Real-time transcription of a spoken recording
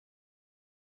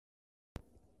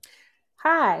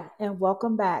Hi, and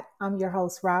welcome back. I'm your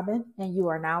host, Robin, and you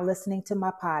are now listening to my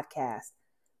podcast,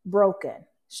 Broken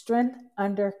Strength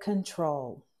Under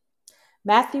Control.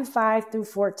 Matthew 5 through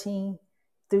 14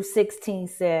 through 16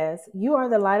 says, You are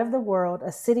the light of the world.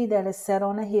 A city that is set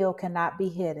on a hill cannot be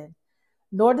hidden.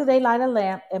 Nor do they light a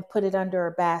lamp and put it under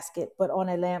a basket, but on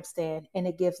a lampstand, and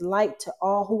it gives light to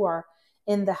all who are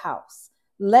in the house.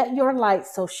 Let your light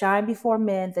so shine before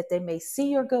men that they may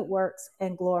see your good works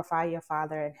and glorify your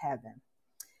Father in heaven.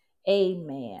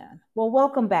 Amen. Well,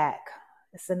 welcome back.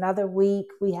 It's another week.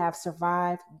 We have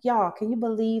survived. Y'all, can you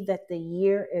believe that the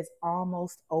year is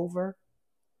almost over?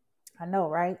 I know,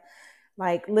 right?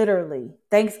 Like literally,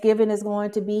 Thanksgiving is going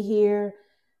to be here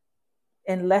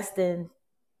in less than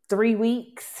 3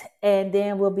 weeks, and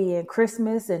then we'll be in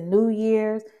Christmas and New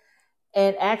Year's.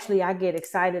 And actually, I get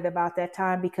excited about that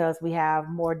time because we have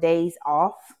more days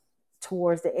off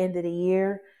towards the end of the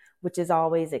year, which is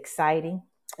always exciting,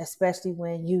 especially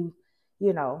when you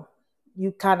know,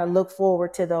 you kind of look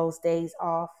forward to those days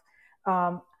off.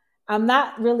 Um, I'm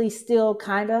not really still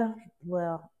kind of,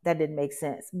 well, that didn't make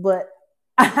sense, but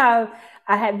I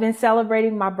had been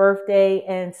celebrating my birthday.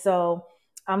 And so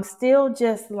I'm still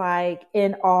just like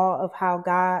in awe of how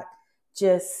God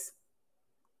just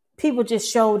people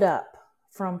just showed up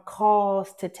from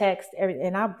calls to text, everything.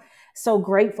 And I'm so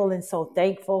grateful and so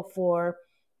thankful for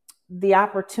the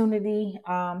opportunity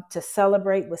to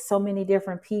celebrate with so many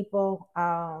different people.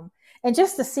 And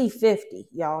just to see 50,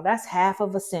 y'all, that's half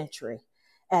of a century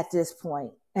at this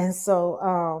point. And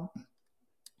so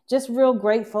just real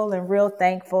grateful and real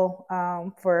thankful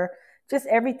for just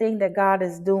everything that God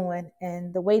is doing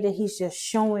and the way that He's just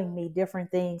showing me different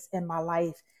things in my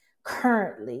life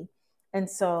currently. And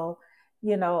so,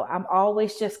 I'm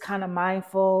always just kind of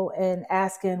mindful and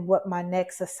asking what my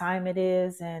next assignment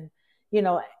is, and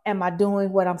am I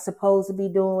doing what I'm supposed to be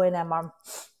doing? Am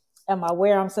I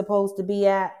where I'm supposed to be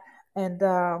at? And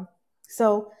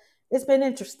so it's been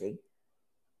interesting.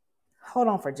 Hold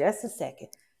on for just a second.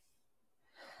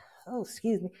 Oh,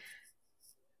 excuse me.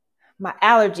 My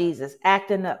allergies is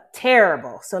acting up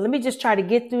terrible. So let me just try to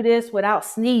get through this without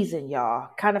sneezing, y'all.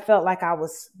 Kind of felt like I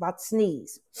was about to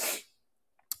sneeze.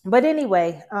 But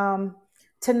anyway,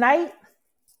 tonight,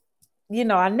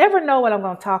 I never know what I'm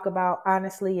going to talk about,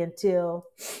 honestly, until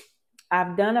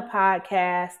I've done a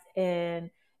podcast and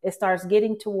it starts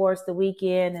getting towards the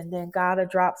weekend, and then God will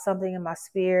drop something in my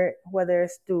spirit, whether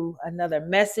it's through another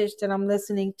message that I'm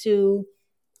listening to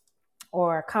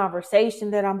or a conversation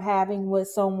that I'm having with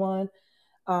someone.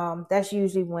 That's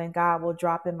usually when God will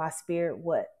drop in my spirit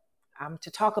what I'm to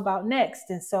talk about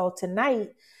next. And so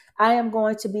tonight, I am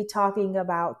going to be talking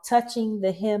about touching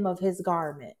the hem of His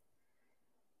garment.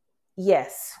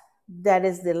 Yes, that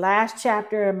is the last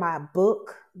chapter in my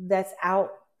book that's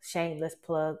out. Shameless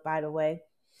plug, by the way.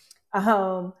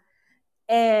 Um,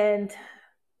 and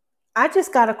I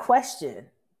just got a question.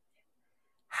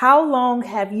 How long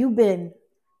have you been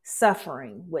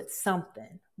suffering with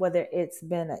something? Whether it's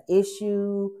been an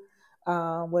issue,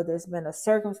 whether it's been a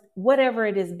circumstance, whatever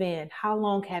it has been, how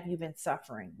long have you been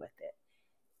suffering with it?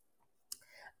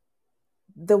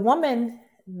 The woman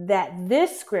that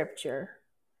this scripture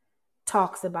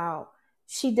talks about,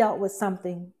 she dealt with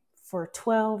something for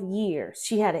 12 years.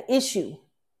 She had an issue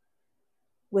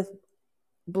with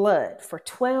blood for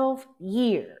 12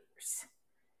 years.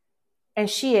 And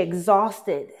she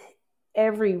exhausted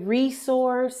every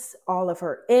resource, all of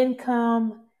her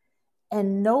income,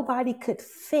 and nobody could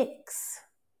fix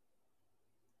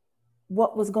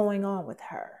what was going on with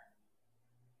her.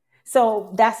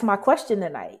 So that's my question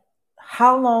tonight.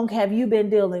 How long have you been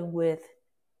dealing with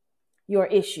your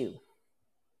issue?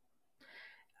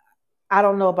 I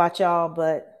don't know about y'all,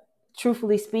 but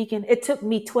truthfully speaking, it took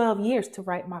me 12 years to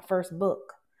write my first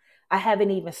book. I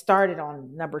haven't even started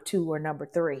on number 2 or number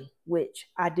 3, which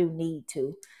I do need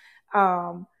to.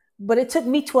 But it took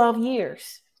me 12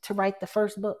 years to write the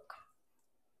first book.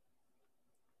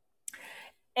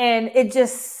 And it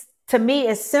just, to me,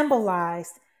 it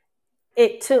symbolized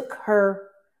it took her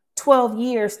 12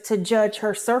 years to judge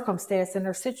her circumstance and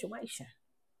her situation.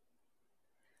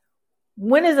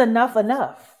 When is enough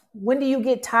enough? When do you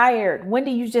get tired? When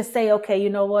do you just say, okay, you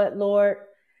know what, Lord,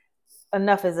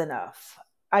 enough is enough.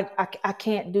 I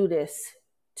can't do this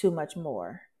too much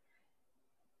more.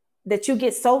 That you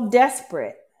get so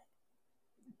desperate,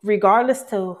 regardless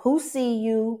to who see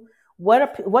you,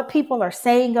 what people are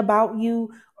saying about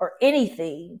you or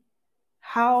anything.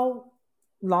 How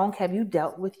long have you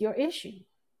dealt with your issue?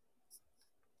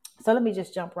 So let me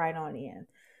just jump right on in.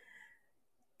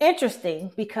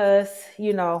 Interesting because,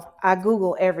 I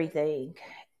Google everything.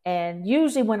 And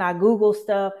usually when I Google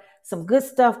stuff, some good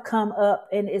stuff come up,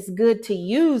 and it's good to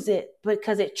use it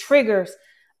because it triggers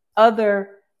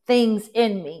other things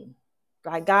in me.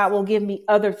 Like God will give me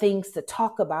other things to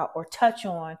talk about or touch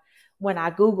on when I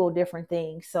Google different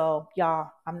things. So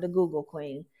y'all, I'm the Google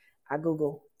queen. I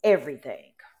Google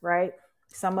everything, right?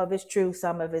 Some of it's true,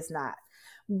 some of it's not.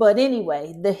 But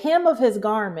anyway, the hem of his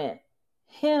garment,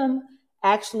 hem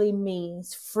actually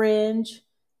means fringe,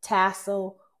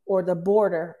 tassel, or the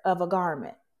border of a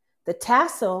garment. The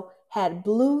tassel had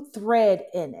blue thread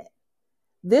in it.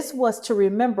 This was to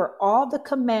remember all the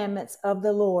commandments of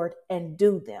the Lord and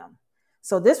do them.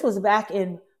 So this was back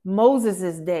in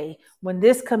Moses' day when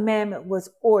this commandment was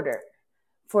ordered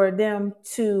for them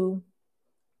to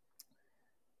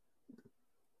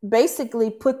basically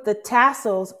put the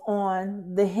tassels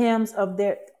on the hems of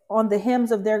their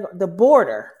the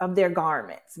border of their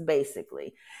garments,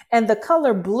 basically. And the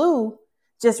color blue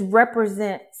just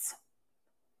represents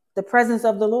the presence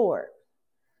of the Lord.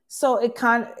 So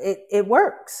it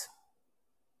works.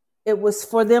 It was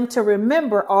for them to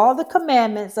remember all the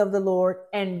commandments of the Lord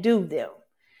and do them.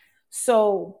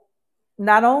 So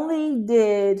not only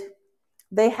did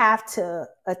they have to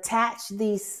attach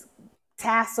these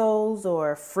tassels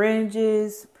or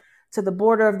fringes to the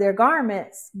border of their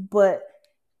garments, but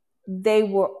they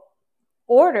were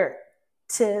ordered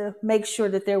to make sure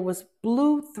that there was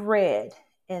blue thread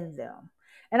in them.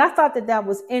 And I thought that that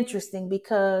was interesting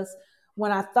because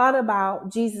when I thought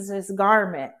about Jesus's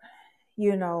garment,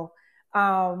 you know,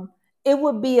 it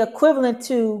would be equivalent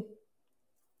to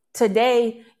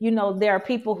today, there are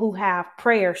people who have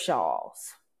prayer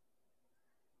shawls.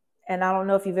 And I don't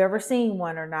know if you've ever seen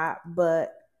one or not,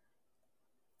 but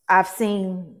I've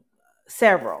seen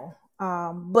several.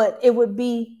 But it would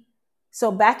be,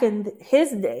 so back in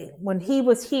his day, when he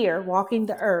was here walking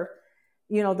the earth,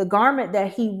 the garment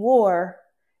that he wore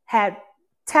had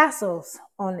tassels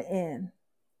on the end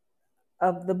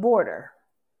of the border,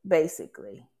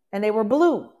 basically. And they were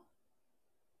blue.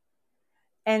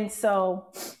 And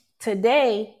so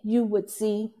today you would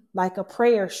see like a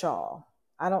prayer shawl.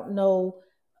 I don't know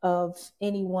of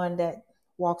anyone that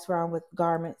walks around with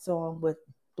garments on with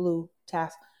blue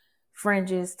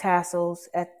fringes, tassels,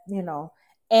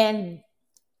 and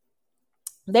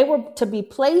they were to be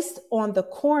placed on the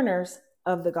corners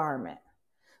of the garment.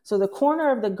 So the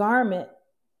corner of the garment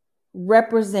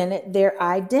represented their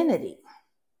identity.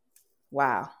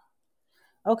 Wow.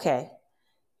 Okay.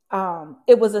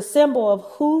 It was a symbol of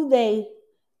who they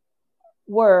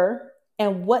were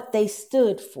and what they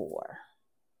stood for.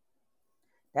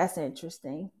 That's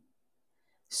interesting.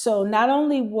 So not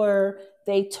only were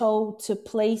they told to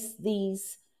place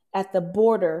these at the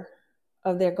border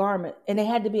of their garment, and they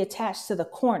had to be attached to the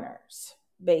corners,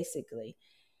 basically,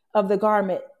 of the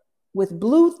garment with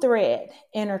blue thread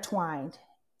intertwined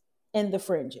in the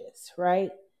fringes,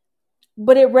 right?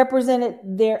 But it represented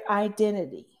their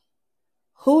identity,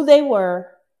 who they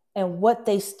were, and what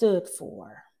they stood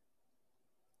for.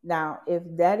 Now, if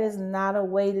that is not a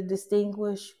way to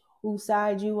distinguish whose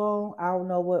side you on, I don't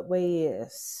know what way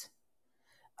is.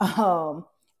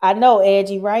 I know,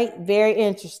 Angie, right? Very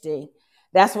interesting.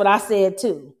 That's what I said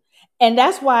too. And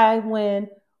that's why when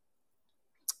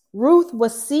Ruth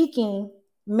was seeking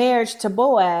marriage to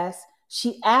Boaz,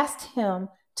 she asked him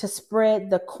to spread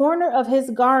the corner of his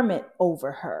garment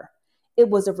over her. It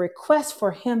was a request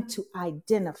for him to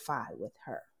identify with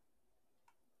her.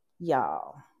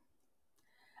 Y'all,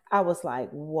 I was like,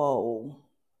 whoa,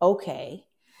 okay.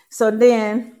 So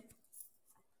then,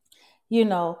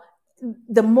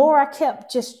 the more I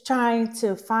kept just trying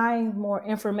to find more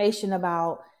information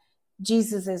about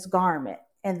Jesus's garment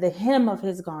and the hem of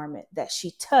his garment that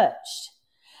she touched,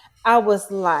 I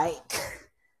was like,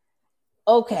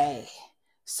 okay.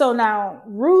 So now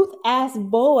Ruth asked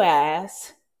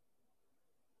Boaz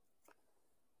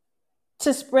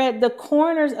to spread the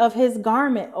corners of his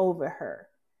garment over her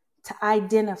to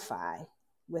identify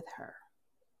with her.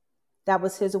 That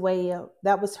was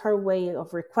her way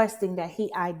of requesting that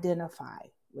he identify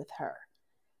with her.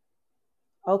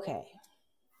 Okay.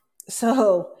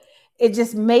 So it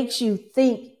just makes you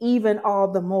think even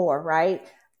all the more, right?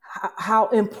 How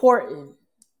important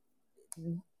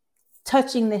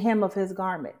touching the hem of his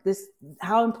garment,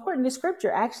 how important the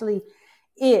scripture actually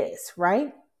is,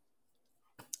 right?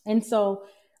 And so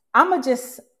I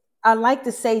like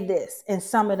to say this and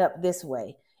sum it up this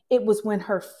way. It was when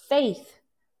her faith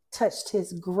touched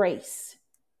his grace,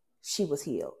 she was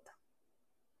healed.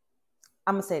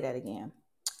 I'm going to say that again.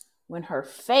 When her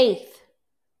faith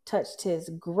touched his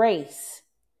grace,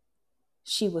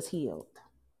 she was healed.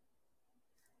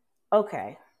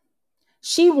 Okay.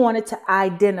 She wanted to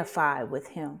identify with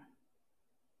him.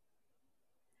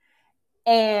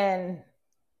 And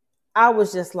I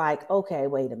was just like, okay,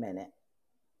 wait a minute.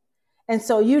 And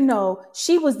so,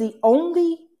 she was the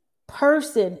only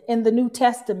person in the New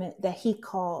Testament that he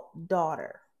called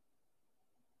daughter.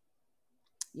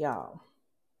 Y'all.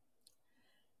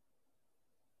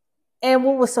 And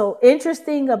what was so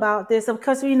interesting about this,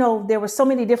 because, there were so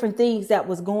many different things that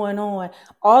was going on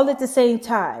all at the same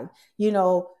time.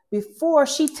 Before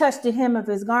she touched the hem of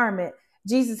his garment,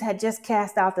 Jesus had just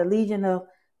cast out the legion of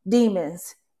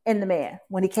demons in the man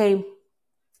when he came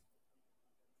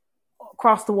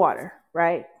across the water,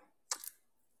 right?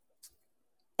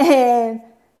 And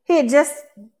he had just,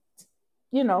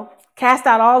 cast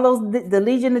out all the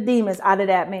legion of demons out of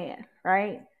that man,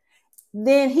 right?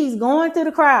 Then he's going through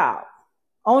the crowd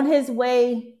on his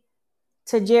way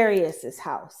to Jairus'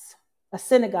 house, a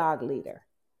synagogue leader.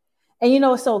 And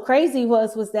what's so crazy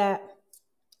was that,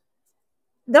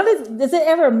 does it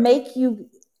ever make you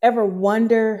ever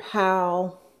wonder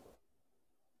how,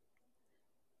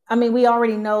 we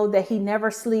already know that he never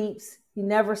sleeps, he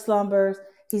never slumbers,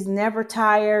 he's never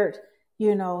tired, he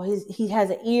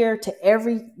has an ear to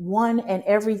everyone and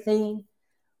everything.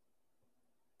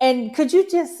 And could you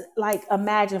just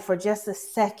imagine for just a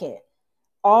second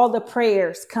all the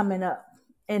prayers coming up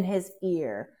in his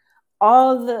ear,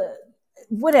 all the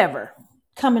whatever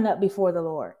coming up before the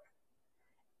Lord.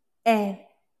 And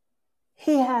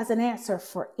he has an answer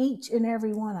for each and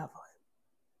every one of them.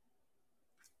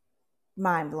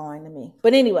 Mind blowing to me.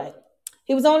 But anyway,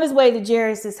 he was on his way to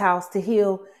Jairus' house to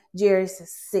heal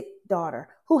Jairus' sick daughter,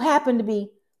 who happened to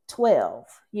be 12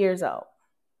 years old.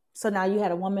 So now you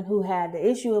had a woman who had the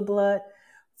issue of blood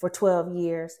for 12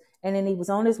 years. And then he was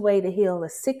on his way to heal a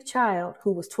sick child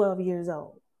who was 12 years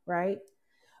old, right?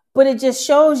 But it just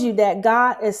shows you that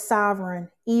God is sovereign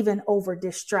even over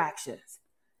distractions.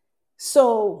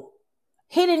 So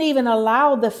he didn't even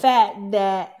allow the fact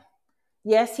that,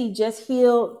 yes, he just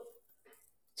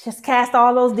cast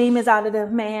all those demons out of the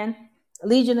man, a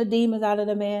legion of demons out of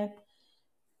the man.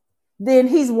 Then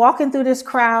he's walking through this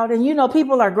crowd and,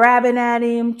 people are grabbing at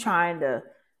him, trying to,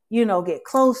 get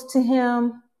close to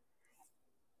him.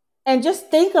 And just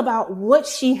think about what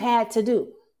she had to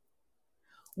do,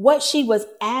 what she was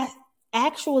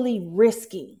actually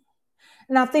risking.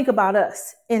 Now think about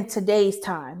us in today's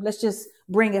time. Let's just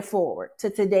bring it forward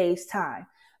to today's time.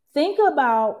 Think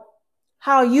about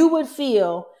how you would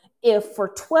feel if for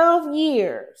 12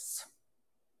 years,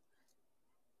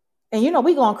 and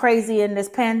we going crazy in this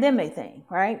pandemic thing,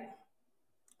 right?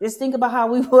 Just think about how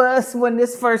we was when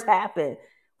this first happened,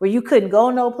 where you couldn't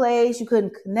go no place, you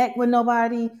couldn't connect with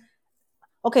nobody.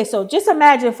 Okay, so just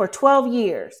imagine for 12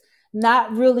 years,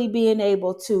 not really being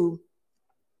able to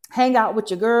hang out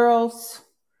with your girls.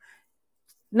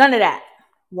 None of that.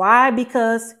 Why?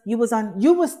 Because you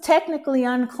was technically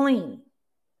unclean.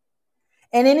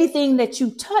 And anything that you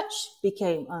touched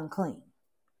became unclean.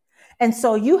 And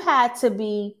so you had to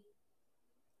be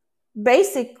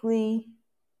basically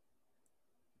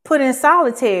put in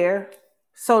solitaire,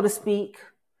 so to speak,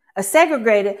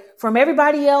 segregated from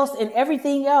everybody else and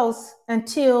everything else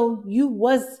until you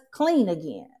was clean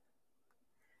again.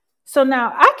 So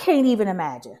now I can't even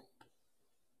imagine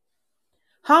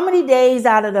how many days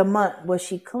out of the month was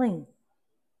she clean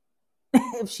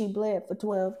if she bled for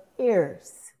 12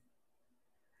 years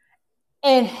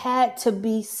and had to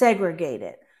be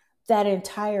segregated that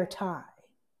entire time.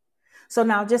 So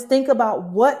now just think about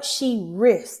what she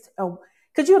risked.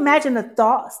 Could you imagine the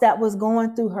thoughts that was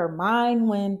going through her mind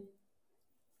when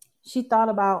she thought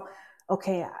about,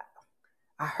 okay,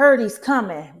 I heard he's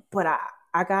coming, but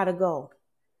I gotta go.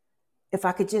 If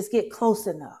I could just get close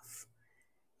enough,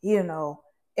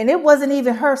 And it wasn't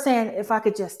even her saying, if I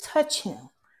could just touch him.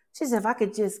 She said, if I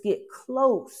could just get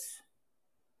close,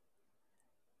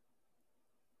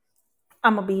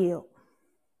 I'm going to be healed.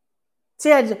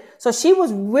 So she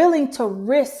was willing to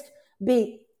risk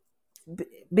being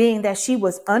that she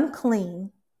was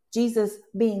unclean, Jesus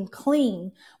being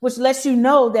clean, which lets you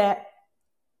know that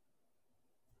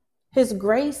his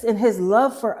grace and his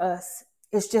love for us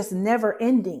is just never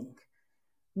ending,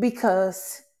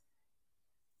 because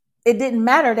it didn't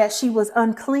matter that she was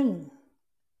unclean.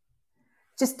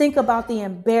 Just think about the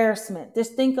embarrassment.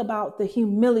 Just think about the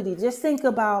humility. Just think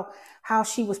about how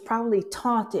she was probably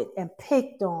taunted and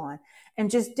picked on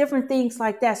and just different things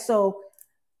like that. So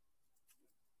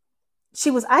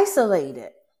she was isolated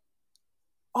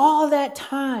all that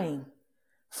time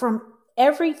from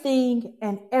everything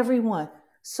and everyone.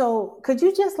 So could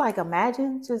you just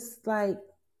imagine,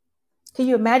 can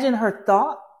you imagine her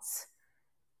thoughts?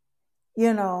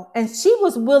 And she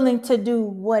was willing to do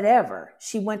whatever.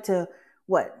 She went to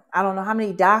I don't know how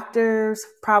many doctors,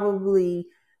 probably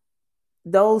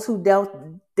those who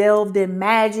delved in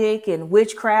magic and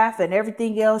witchcraft and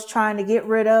everything else trying to get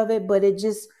rid of it, but it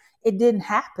didn't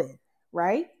happen,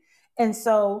 right? And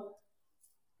so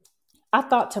I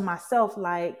thought to myself,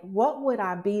 like, what would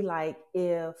I be like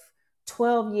if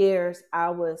 12 years I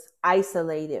was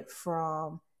isolated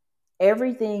from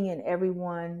everything and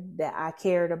everyone that I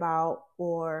cared about,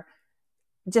 or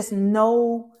just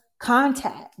no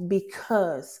contact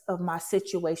because of my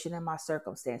situation and my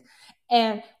circumstance.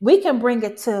 And we can bring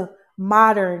it to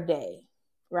modern day,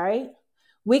 right?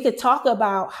 We could talk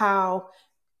about how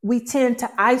we tend to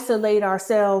isolate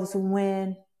ourselves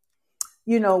when,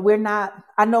 we're not.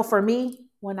 I know for me,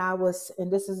 when I was,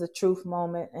 and this is a truth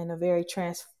moment and a very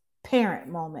transparent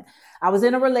moment, I was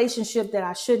in a relationship that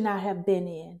I should not have been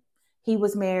in. He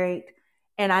was married,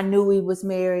 and I knew he was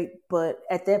married, but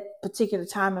at that particular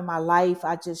time in my life,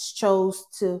 I just chose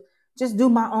to just do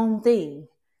my own thing.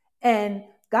 And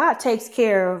God takes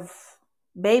care of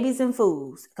babies and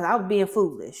fools, because I was being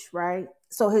foolish, right?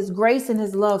 So his grace and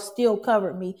his love still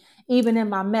covered me, even in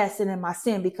my mess and in my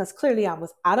sin, because clearly I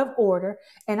was out of order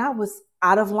and I was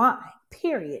out of line,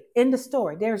 period. End of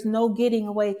story. There's no getting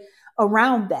away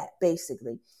around that,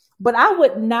 basically. But I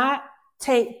would not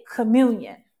take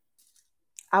communion.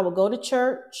 I would go to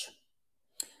church,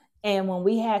 and when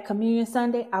we had communion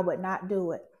Sunday, I would not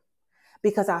do it,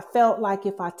 because I felt like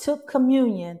if I took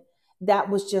communion, that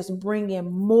was just bringing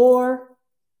more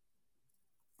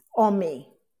on me.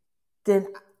 Then,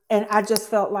 and I just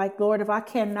felt like, Lord, if I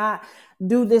cannot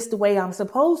do this the way I'm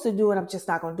supposed to do it, I'm just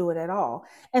not going to do it at all.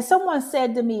 And someone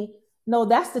said to me, no,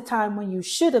 that's the time when you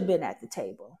should have been at the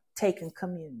table taking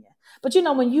communion. But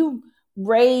when you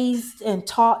raised and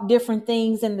taught different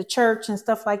things in the church and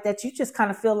stuff like that, you just kind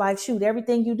of feel like, shoot,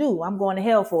 everything you do, I'm going to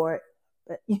hell for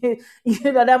it.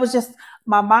 But that was just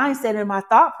my mindset and my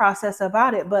thought process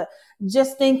about it. But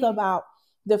just think about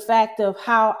the fact of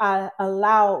how I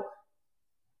allowed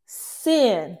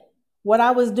sin, what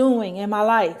I was doing in my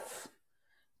life,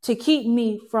 to keep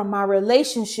me from my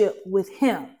relationship with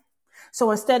him.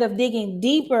 So instead of digging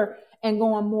deeper and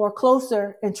going more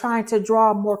closer and trying to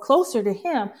draw more closer to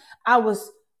him, I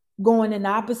was going in the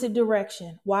opposite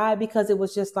direction. Why? Because it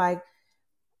was just like,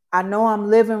 I know I'm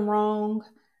living wrong.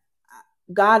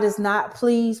 God is not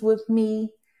pleased with me.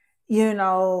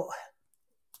 The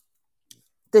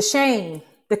shame,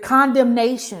 the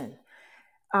condemnation,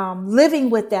 living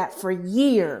with that for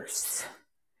years.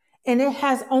 And it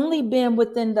has only been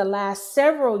within the last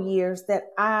several years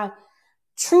that I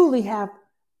truly have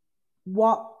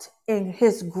walked in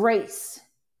his grace.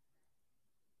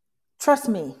 Trust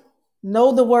me,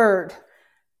 know the word,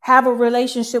 have a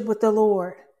relationship with the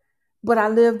Lord. But I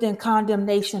lived in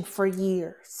condemnation for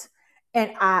years.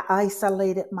 And I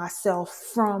isolated myself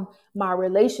from my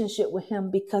relationship with him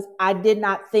because I did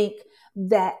not think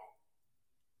that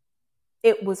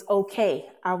it was okay.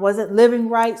 I wasn't living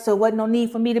right, so there wasn't no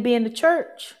need for me to be in the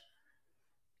church.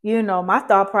 My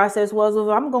thought process was, if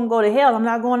I'm going to go to hell, I'm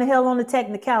not going to hell on the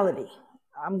technicality.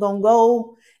 I'm going to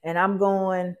go and I'm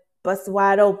going bust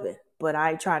wide open, but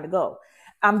I ain't trying to go.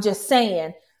 I'm just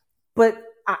saying, but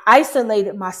I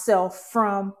isolated myself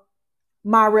from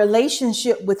my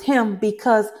relationship with him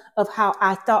because of how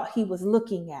I thought he was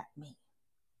looking at me.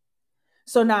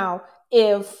 So now,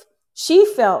 if she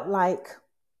felt like,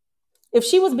 if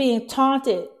she was being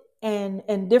taunted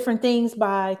and different things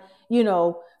by,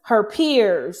 her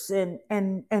peers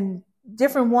and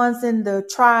different ones in the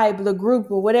tribe, the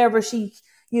group, or whatever she,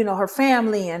 her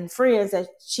family and friends that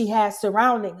she has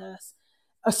surrounding us,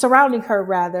 surrounding her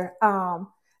rather,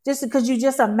 just because you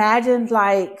just imagined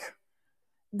like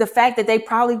the fact that they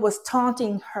probably was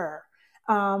taunting her,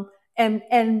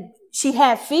 and she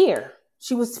had fear.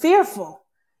 She was fearful,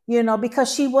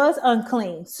 because she was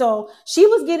unclean. So she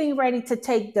was getting ready to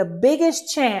take the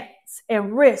biggest chance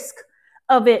and risk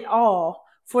of it all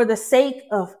for the sake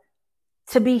of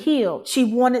to be healed. She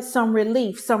wanted some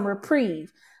relief, some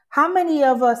reprieve. How many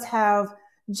of us have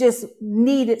just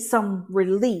needed some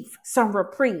relief, some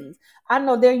reprieve? I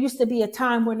know there used to be a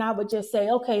time when I would just say,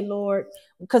 okay, Lord,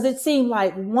 because it seemed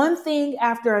like one thing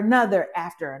after another,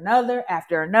 after another,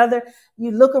 after another.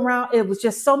 You look around, it was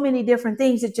just so many different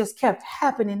things that just kept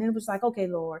happening. And it was like, okay,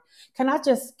 Lord, can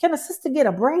a sister get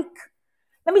a break?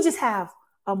 Let me just have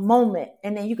a moment,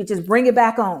 and then you could just bring it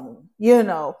back on,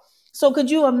 So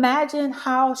could you imagine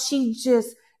how she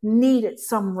just needed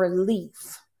some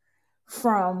relief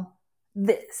from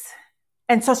this?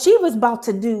 And so she was about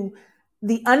to do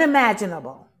the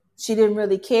unimaginable. She didn't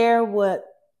really care what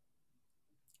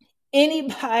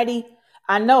anybody,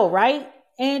 I know, right?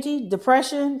 Angie,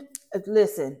 depression,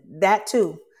 listen, that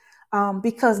too.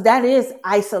 Because that is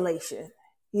isolation.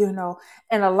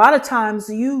 and a lot of times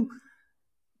you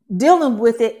dealing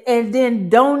with it and then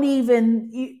don't even,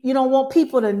 you don't want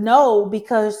people to know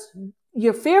because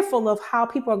you're fearful of how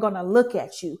people are going to look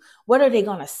at you. What are they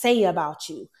going to say about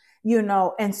you?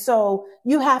 And so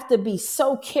you have to be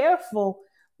so careful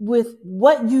with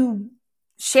what you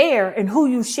share and who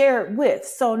you share it with.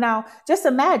 So now just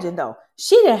imagine though,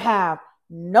 she didn't have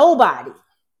nobody.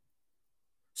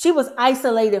 She was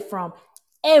isolated from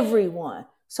everyone.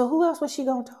 So who else was she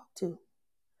going to talk to?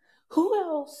 Who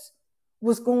else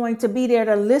was going to be there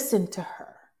to listen to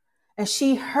her? And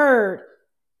she heard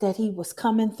that he was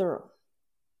coming through.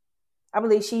 I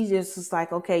believe she just was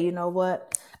like, okay, you know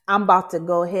what? I'm about to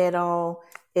go head on.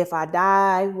 If I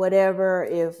die, whatever,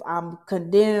 if I'm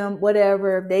condemned,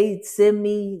 whatever, if they send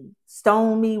me,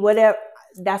 stone me, whatever,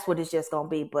 that's what it's just going to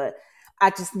be. But I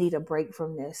just need a break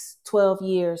from this. 12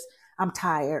 years, I'm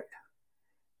tired.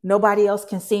 Nobody else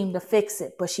can seem to fix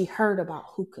it, but she heard about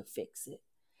who could fix it.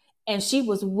 And she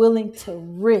was willing to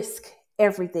risk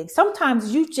everything.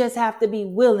 Sometimes you just have to be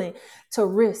willing to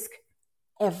risk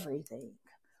everything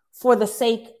for the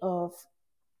sake of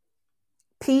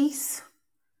peace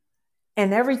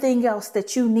and everything else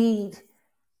that you need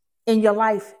in your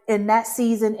life, in that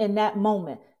season, in that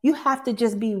moment. You have to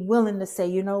just be willing to say,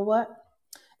 you know what?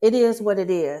 It is what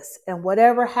it is. And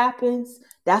whatever happens,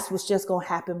 that's what's just going to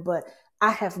happen. But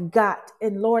I have got,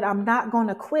 and Lord, I'm not going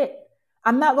to quit.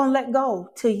 I'm not going to let go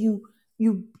till you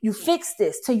fix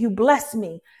this, till you bless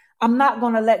me. I'm not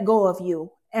going to let go of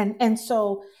you. And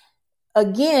so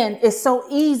again, it's so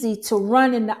easy to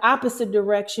run in the opposite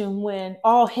direction when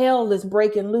all hell is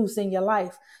breaking loose in your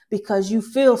life because you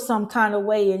feel some kind of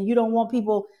way and you don't want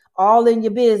people all in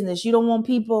your business. You don't want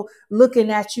people looking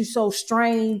at you so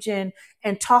strange and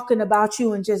talking about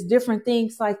you and just different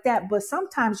things like that. But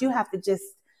sometimes you have to just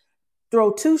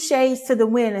throw two shades to the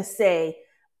wind and say,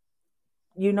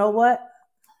 you know what?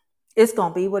 It's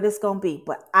going to be what it's going to be,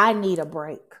 but I need a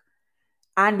break.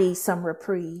 I need some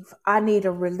reprieve. I need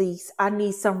a release. I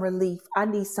need some relief. I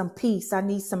need some peace. I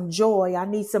need some joy. I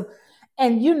need some,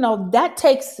 and that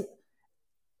takes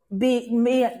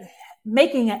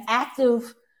making an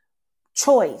active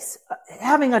choice,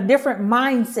 having a different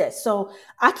mindset. So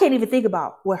I can't even think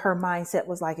about what her mindset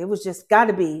was like. It was just got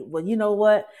to be, well, you know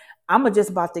what? I'm just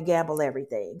about to gamble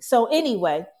everything. So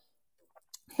anyway,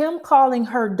 him calling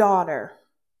her daughter,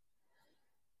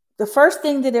 the first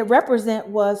thing that it represent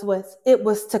was it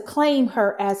was to claim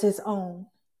her as his own.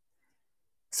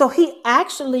 So he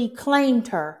actually claimed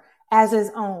her as his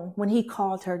own when he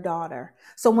called her daughter.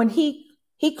 So when he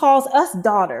calls us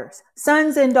daughters,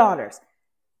 sons and daughters,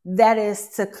 that is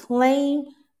to claim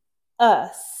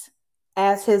us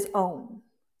as his own,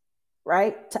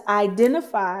 right?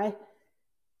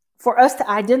 For us to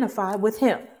identify with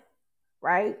him,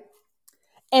 right?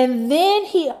 And then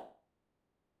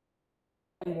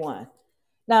one.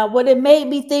 Now, what it made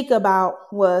me think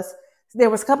about was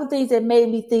there was a couple things that made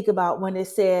me think about when it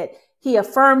said he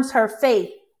affirms her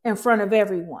faith in front of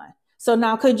everyone. So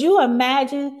now, could you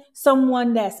imagine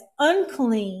someone that's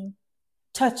unclean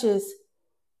touches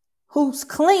who's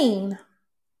clean,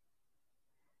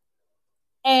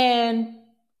 and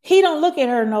he don't look at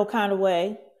her no kind of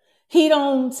way? He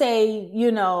don't say,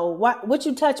 what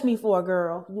you touch me for,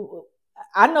 girl?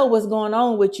 I know what's going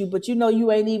on with you, but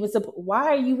you ain't even, why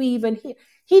are you even here?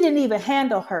 He didn't even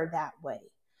handle her that way.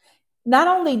 Not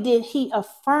only did he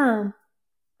affirm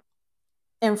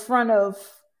in front of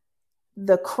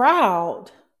the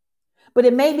crowd, but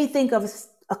it made me think of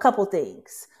a couple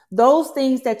things. Those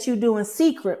things that you do in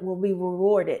secret will be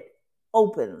rewarded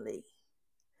openly.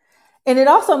 And it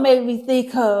also made me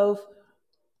think of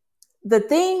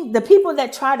the people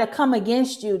that try to come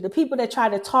against you, the people that try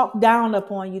to talk down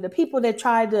upon you, the people that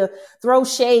try to throw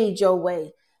shade your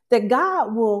way, that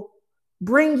God will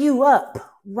bring you up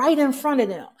right in front of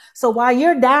them. So while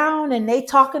you're down and they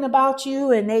talking about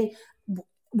you and they,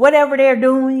 whatever they're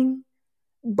doing,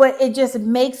 but it just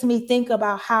makes me think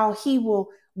about how he will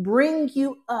bring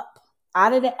you up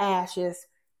out of the ashes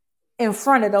in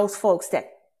front of those folks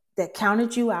that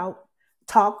counted you out,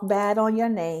 talked bad on your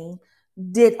name,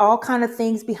 did all kind of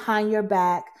things behind your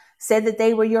back, said that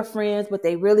they were your friends, but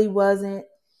they really wasn't,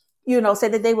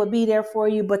 said that they would be there for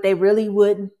you, but they really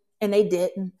wouldn't, and they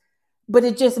didn't. But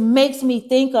it just makes me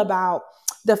think about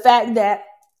the fact that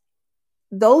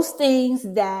those things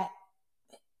that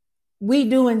we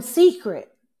do in secret,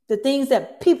 the things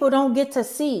that people don't get to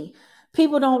see,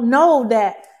 people don't know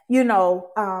that,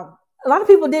 a lot of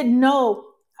people didn't know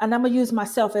and I'm going to use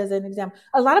myself as an example.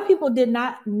 A lot of people did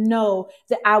not know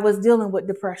that I was dealing with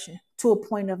depression to a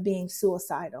point of being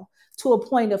suicidal, to a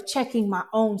point of checking my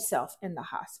own self in the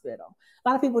hospital. A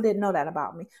lot of people didn't know that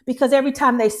about me because every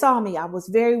time they saw me, I was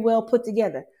very well put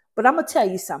together. But I'm going to tell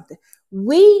you something.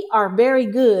 We are very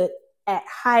good at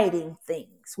hiding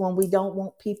things when we don't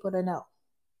want people to know.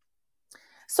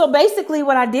 So basically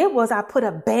what I did was I put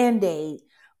a Band-Aid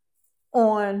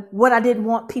on what I didn't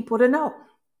want people to know.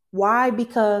 Why?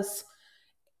 Because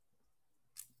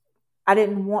I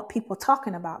didn't want people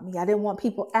talking about me. I didn't want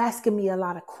people asking me a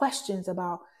lot of questions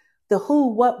about the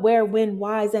who, what, where, when,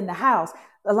 whys, and the hows.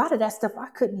 A lot of that stuff I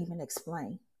couldn't even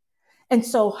explain. And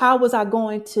so how was I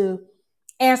going to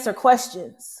answer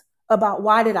questions about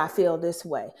why did I feel this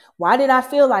way? Why did I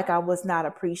feel like I was not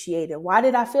appreciated? Why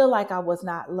did I feel like I was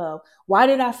not loved? Why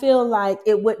did I feel like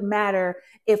it wouldn't matter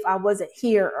if I wasn't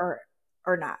here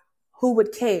or not? Who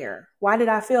would care? Why did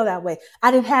I feel that way?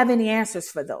 I didn't have any answers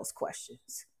for those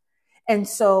questions. And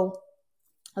so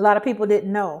a lot of people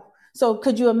didn't know. So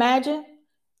could you imagine?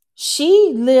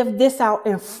 She lived this out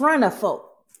in front of folk.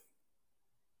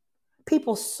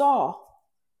 People saw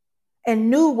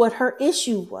and knew what her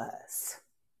issue was.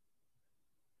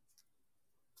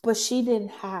 But she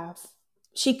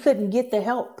couldn't get the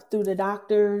help through the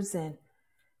doctors and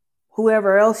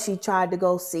whoever else she tried to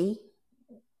go see.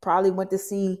 Probably went to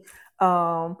see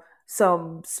the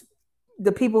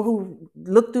people who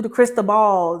look through the crystal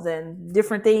balls and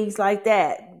different things like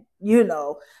that,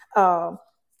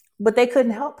 but they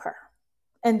couldn't help her.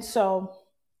 And so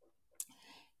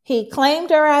he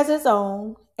claimed her as his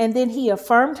own, and then he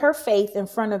affirmed her faith in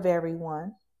front of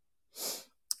everyone.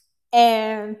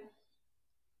 And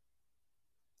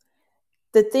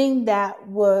the thing that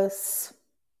was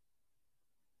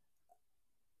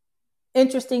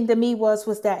interesting to me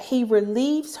was that he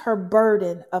relieves her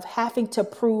burden of having to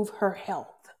prove her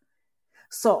health.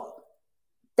 So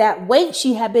that weight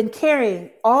she had been carrying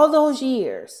all those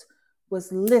years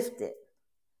was lifted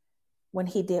when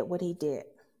he did what he did.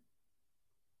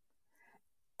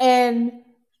 And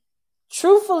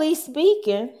truthfully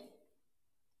speaking,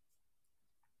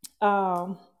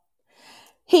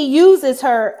 he uses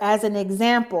her as an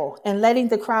example and letting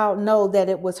the crowd know that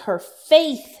it was her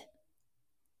faith,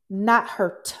 not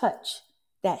her touch,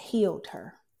 that healed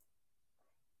her.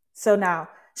 So now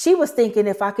she was thinking,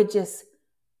 if I could just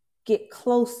get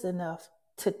close enough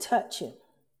to touch him,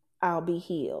 I'll be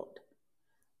healed.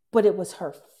 But it was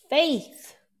her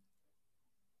faith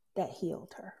that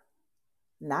healed her,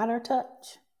 not her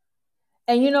touch.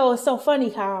 And it's so funny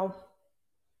how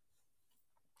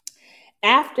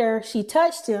after she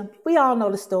touched him, we all know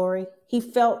the story. He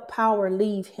felt power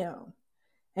leave him.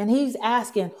 And he's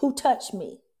asking, who touched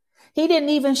me? He didn't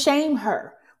even shame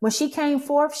her. When she came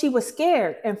forth, she was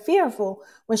scared and fearful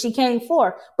when she came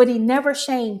forth, but he never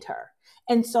shamed her.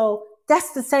 And so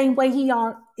that's the same way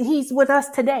he's with us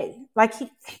today. Like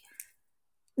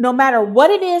no matter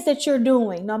what it is that you're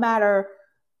doing, no matter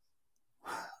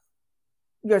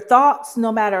your thoughts,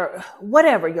 no matter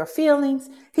whatever your feelings,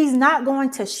 he's not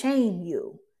going to shame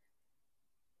you.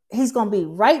 He's going to be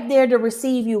right there to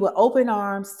receive you with open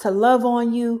arms, to love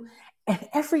on you and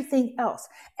everything else.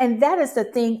 And that is the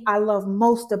thing I love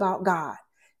most about God,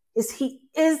 is he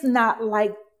is not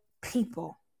like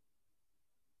people.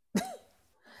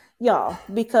 Y'all,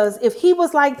 because if he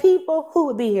was like people, who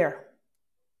would be here?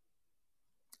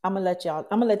 I'm going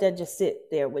to let that just sit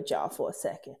there with y'all for a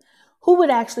second. Who would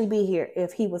actually be here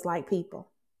if he was like people?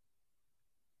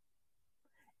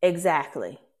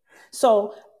 Exactly.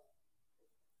 So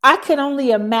I can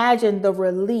only imagine the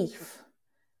relief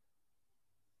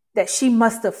that she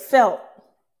must have felt.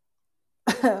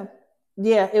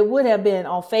 Yeah, it would have been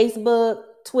on Facebook,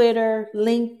 Twitter,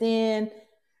 LinkedIn,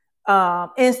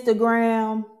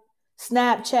 Instagram,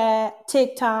 Snapchat,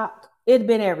 TikTok. It'd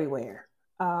been everywhere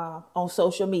on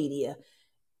social media,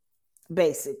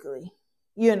 basically,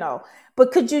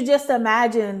 But could you just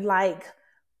imagine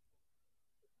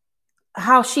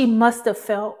how she must have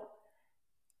felt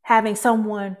having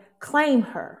someone claim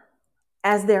her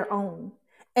as their own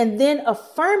and then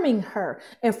affirming her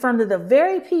in front of the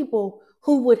very people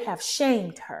who would have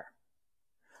shamed her,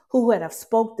 who would have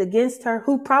spoke against her,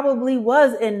 who probably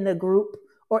was in the group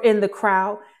or in the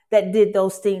crowd that did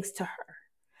those things to her.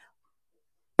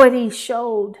 But he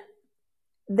showed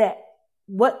that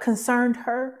what concerned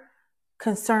her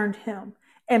concerned him.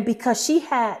 And because she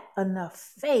had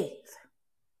enough faith,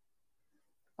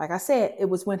 like I said, it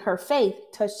was when her faith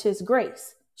touched his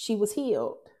grace, she was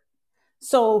healed.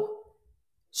 So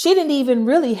she didn't even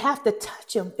really have to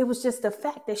touch him. It was just the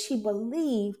fact that she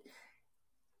believed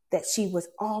that she was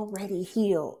already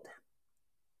healed.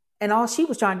 And all she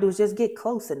was trying to do is just get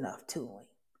close enough to him.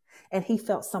 And he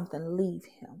felt something leave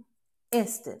him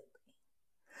instantly.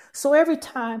 So every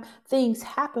time things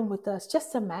happen with us,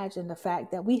 just imagine the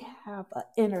fact that we have an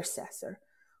intercessor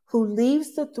who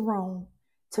leaves the throne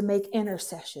to make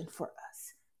intercession for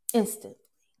us instantly.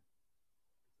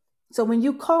 So when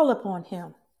you call upon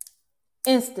him,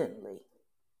 instantly,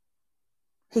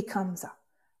 he comes up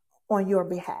on your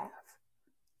behalf.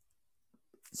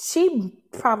 She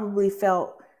probably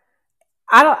felt,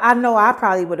 I know I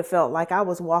probably would have felt like I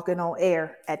was walking on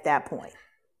air at that point,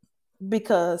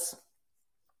 because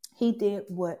he did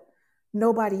what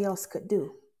nobody else could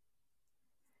do,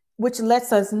 which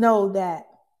lets us know that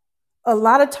a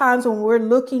lot of times when we're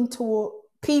looking to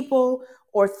people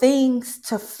or things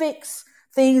to fix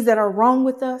things that are wrong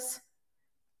with us,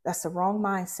 that's the wrong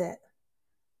mindset.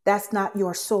 That's not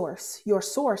your source. Your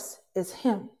source is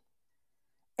him.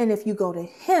 And if you go to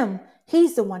him,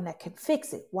 he's the one that can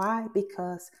fix it. Why?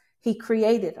 Because he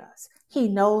created us. He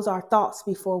knows our thoughts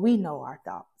before we know our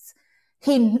thoughts.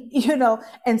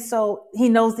 And so he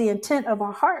knows the intent of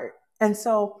our heart. And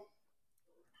so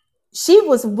she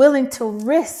was willing to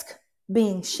risk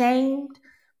being shamed,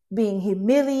 being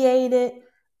humiliated,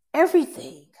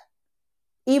 everything,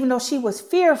 even though she was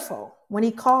fearful when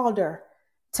he called her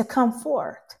to come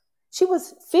forth. She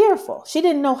was fearful. She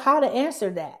didn't know how to answer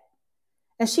that.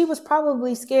 And she was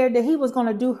probably scared that he was going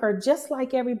to do her just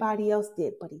like everybody else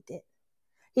did, but he didn't.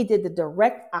 He did the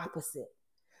direct opposite,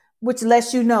 which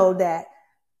lets you know that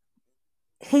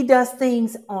he does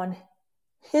things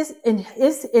in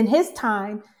his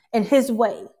time and his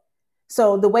way.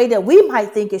 So the way that we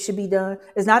might think it should be done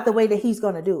is not the way that he's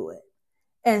going to do it.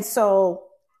 And so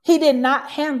he did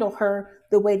not handle her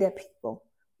the way that people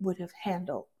would have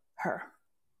handled her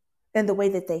and the way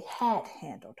that they had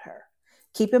handled her.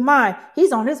 Keep in mind,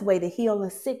 he's on his way to heal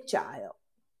a sick child,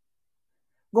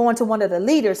 going to one of the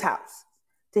leaders' house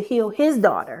to heal his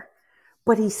daughter.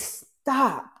 But he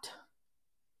stopped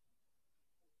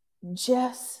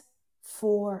just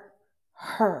for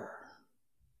her.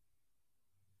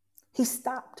 He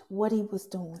stopped what he was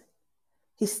doing.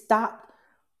 He stopped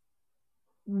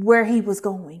where he was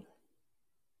going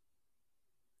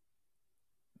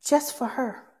just for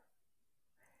her.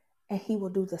 And he will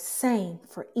do the same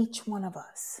for each one of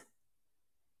us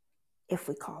if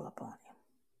we call upon him.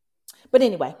 But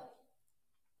anyway,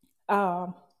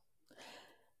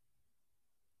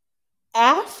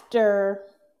 after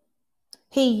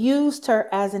he used her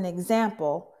as an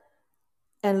example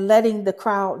and letting the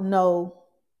crowd know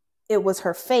it was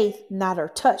her faith, not her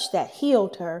touch, that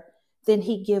healed her, then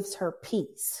he gives her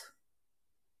peace.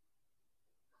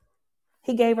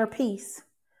 He gave her peace.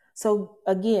 So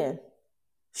again,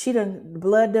 the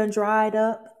blood done dried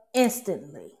up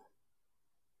instantly.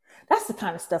 That's the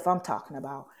kind of stuff I'm talking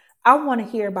about. I want to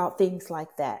hear about things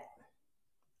like that.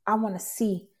 I want to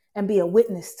see and be a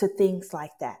witness to things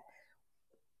like that.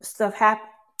 Stuff happened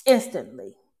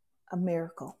instantly. A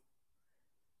miracle.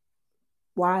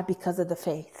 Why? Because of the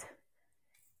faith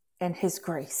and his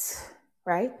grace,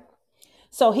 right?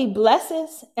 So he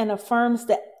blesses and affirms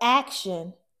the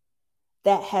action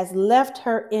that has left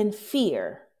her in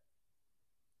fear.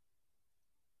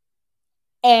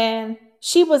 And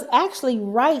she was actually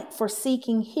right for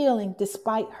seeking healing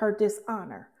despite her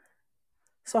dishonor.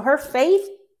 So her faith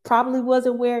probably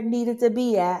wasn't where it needed to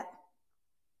be at.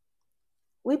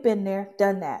 We've been there,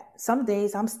 done that. Some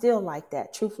days I'm still like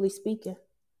that, truthfully speaking.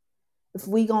 If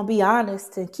we gonna be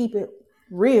honest and keep it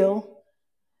real,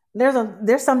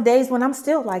 there's some days when I'm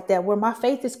still like that, where my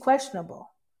faith is questionable.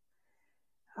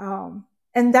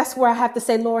 And that's where I have to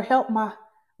say, Lord, help my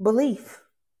belief.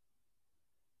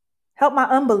 Help my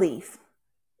unbelief.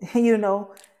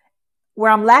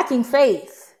 Where I'm lacking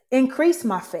faith, increase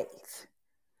my faith.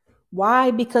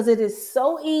 Why? Because it is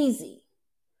so easy.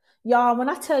 Y'all, when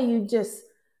I tell you, just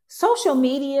social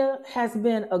media has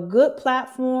been a good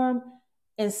platform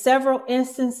in several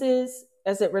instances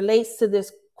as it relates to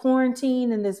this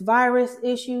quarantine and this virus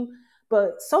issue,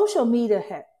 but social media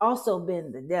had also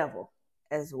been the devil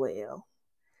as well.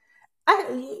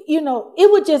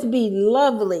 It would just be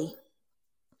lovely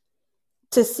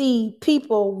to see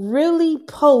people really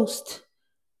post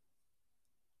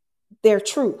their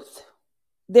truth,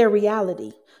 their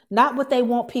reality, not what they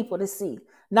want people to see,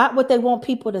 not what they want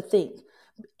people to think.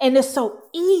 And it's so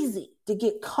easy to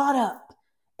get caught up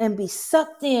and be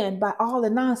sucked in by all the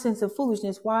nonsense and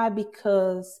foolishness. Why?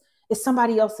 Because it's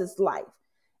somebody else's life.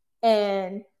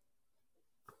 And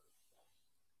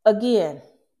again,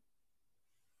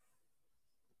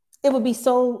 it would be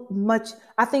so much,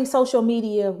 I think social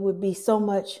media would be so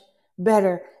much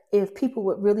better if people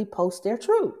would really post their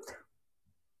truth.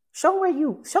 Show what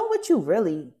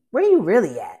where you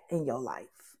really at in your life.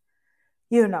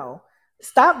 You know,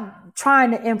 stop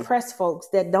trying to impress folks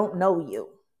that don't know you,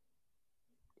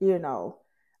 you know.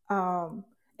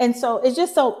 And so it's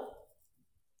just so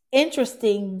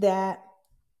interesting that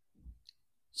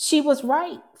she was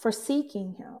right for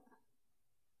seeking him,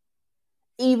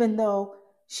 even though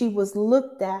she was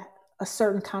looked at a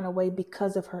certain kind of way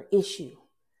because of her issue.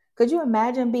 Could you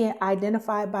imagine being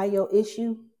identified by your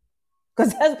issue?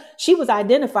 Because she was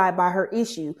identified by her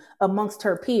issue amongst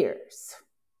her peers.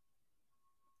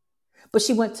 But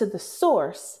she went to the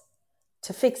source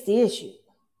to fix the issue,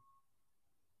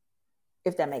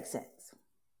 if that makes sense.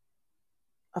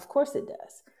 Of course it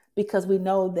does. Because we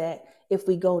know that if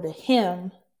we go to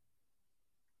him,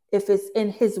 if it's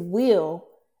in his will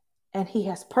and he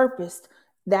has purposed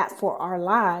that for our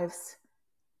lives,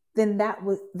 then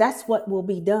that's what will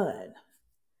be done.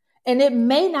 And it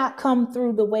may not come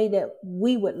through the way that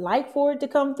we would like for it to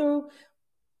come through,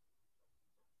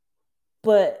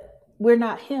 but we're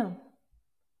not him.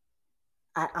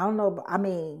 I don't know, but I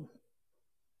mean,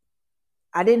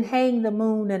 I didn't hang the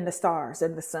moon and the stars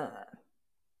and the sun.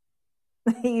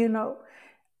 You know,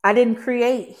 I didn't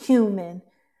create human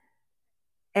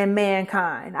and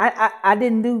mankind. I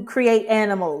didn't create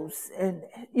animals, and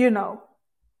you know.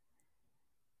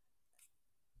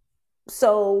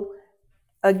 So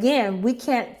again, we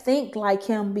can't think like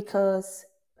him because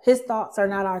his thoughts are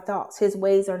not our thoughts. His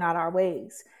ways are not our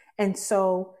ways. And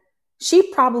so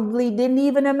she probably didn't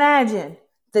even imagine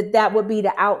that that would be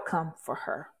the outcome for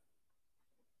her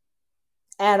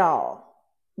at all,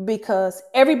 because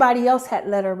everybody else had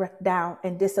let her down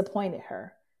and disappointed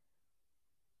her.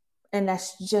 And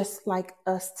that's just like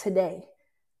us today.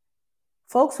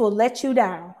 Folks will let you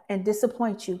down and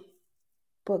disappoint you,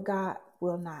 but God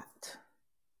will not.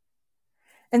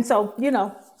 And so, you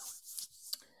know,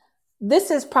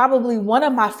 this is probably one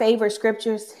of my favorite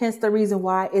scriptures, hence the reason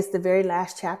why it's the very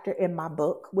last chapter in my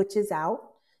book, which is out,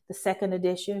 the second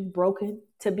edition, Broken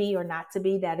to Be or Not to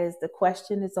Be. That is the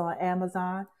question. It's on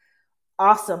Amazon.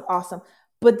 Awesome, awesome.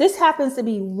 But this happens to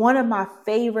be one of my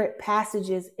favorite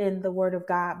passages in the Word of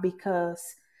God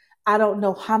because I don't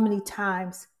know how many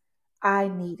times I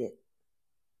needed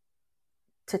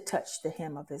to touch the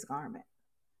hem of his garment.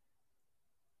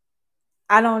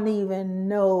 I don't even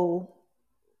know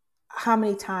how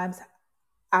many times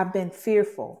I've been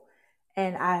fearful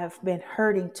and I have been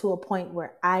hurting to a point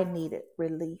where I needed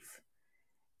relief.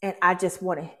 And I just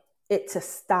wanted it to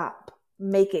stop,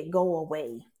 make it go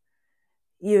away,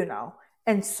 you know.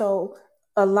 And so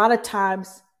a lot of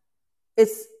times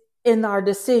it's in our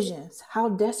decisions. How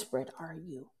desperate are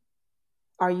you?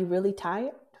 Are you really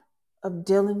tired of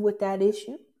dealing with that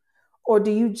issue? Or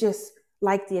do you just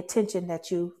like the attention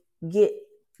that you get?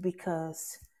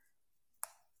 Because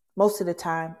most of the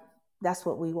time, that's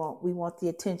what we want. We want the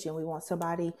attention. We want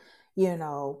somebody, you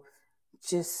know,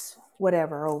 just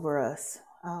whatever over us.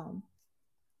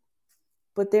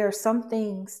 But there are some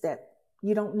things that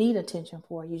you don't need attention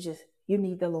for. You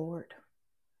need the Lord,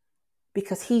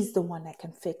 because he's the one that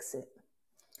can fix it.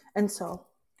 And so,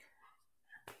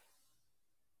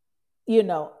 you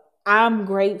know, I'm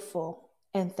grateful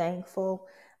and thankful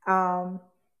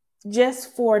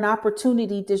just for an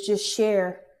opportunity to just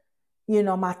share, you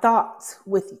know, my thoughts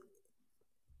with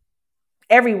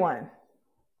everyone.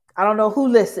 I don't know who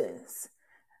listens.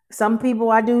 Some people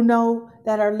I do know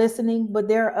that are listening, but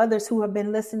there are others who have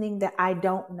been listening that I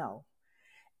don't know.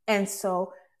 And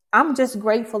so I'm just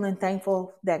grateful and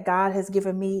thankful that God has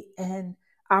given me an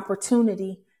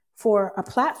opportunity for a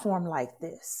platform like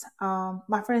this.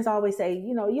 My friends always say,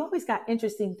 you know, you always got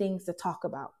interesting things to talk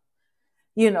about,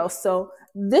 you know, so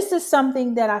this is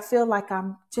something that I feel like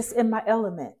I'm just in my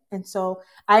element. And so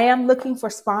I am looking for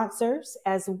sponsors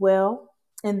as well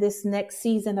in this next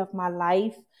season of my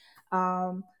life.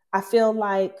 I feel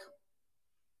like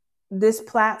this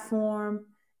platform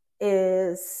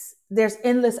there's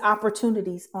endless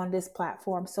opportunities on this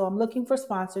platform. So I'm looking for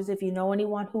sponsors. If you know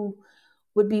anyone who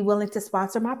would be willing to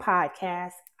sponsor my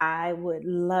podcast, I would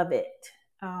love it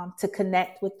to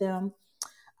connect with them.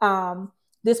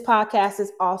 This podcast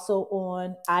is also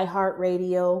on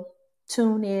iHeartRadio,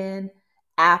 TuneIn,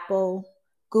 Apple,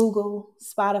 Google,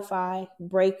 Spotify,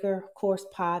 Breaker, of course,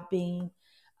 Podbean.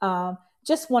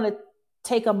 Just want to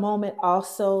take a moment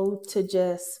also to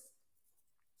just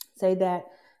say that,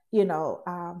 you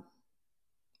know,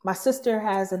 my sister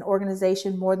has an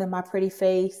organization, More Than My Pretty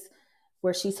Face,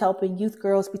 where she's helping youth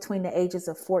girls between the ages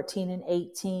of 14 and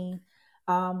 18.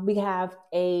 We have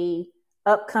a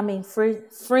upcoming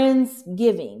Friends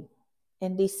Giving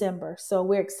in December. So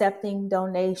we're accepting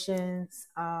donations.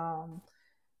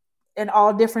 in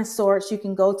all different sorts. You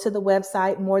can go to the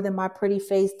website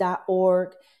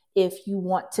morethanmyprettyface.org if you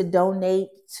want to donate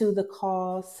to the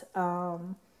cause.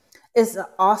 It's an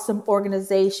awesome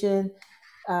organization.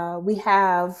 We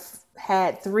have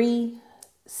had 3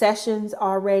 sessions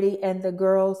already, and the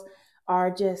girls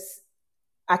are just,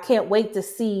 I can't wait to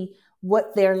see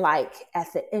what they're like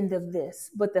at the end of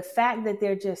this. But the fact that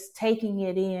they're just taking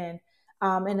it in,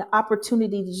 and the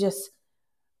opportunity to just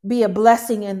be a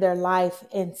blessing in their life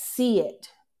and see it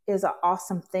is an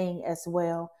awesome thing as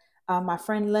well. My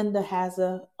friend Linda has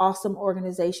an awesome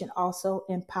organization also,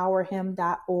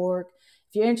 empowerhim.org.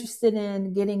 If you're interested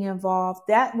in getting involved,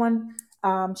 that one,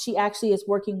 she actually is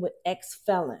working with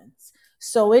ex-felons.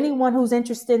 So anyone who's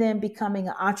interested in becoming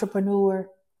an entrepreneur,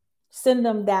 send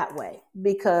them that way,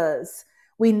 because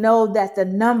we know that the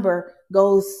number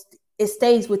goes, it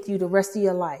stays with you the rest of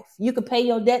your life. You can pay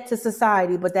your debt to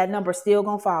society, but that number still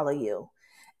gonna follow you,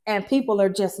 and people are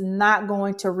just not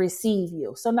going to receive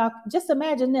you. So now just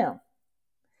imagine them.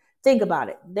 Think about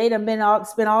it. They'd have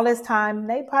spent all this time.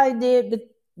 They probably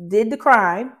did the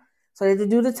crime, so they had to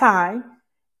do the time,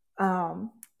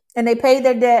 and they paid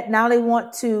their debt. Now they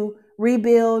want to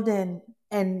rebuild and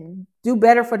do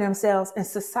better for themselves, and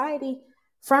society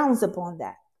frowns upon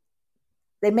that.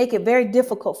 They make it very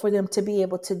difficult for them to be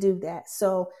able to do that.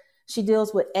 So she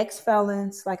deals with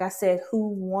ex-felons, like I said, who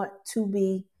want to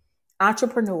be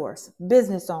entrepreneurs,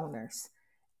 business owners.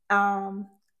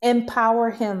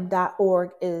 Empowerhim.org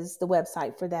is the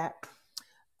website for that.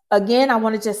 Again, I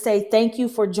want to just say thank you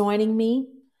for joining me.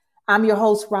 I'm your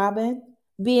host, Robin.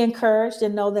 Be encouraged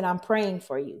and know that I'm praying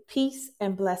for you. Peace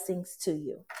and blessings to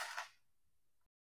you.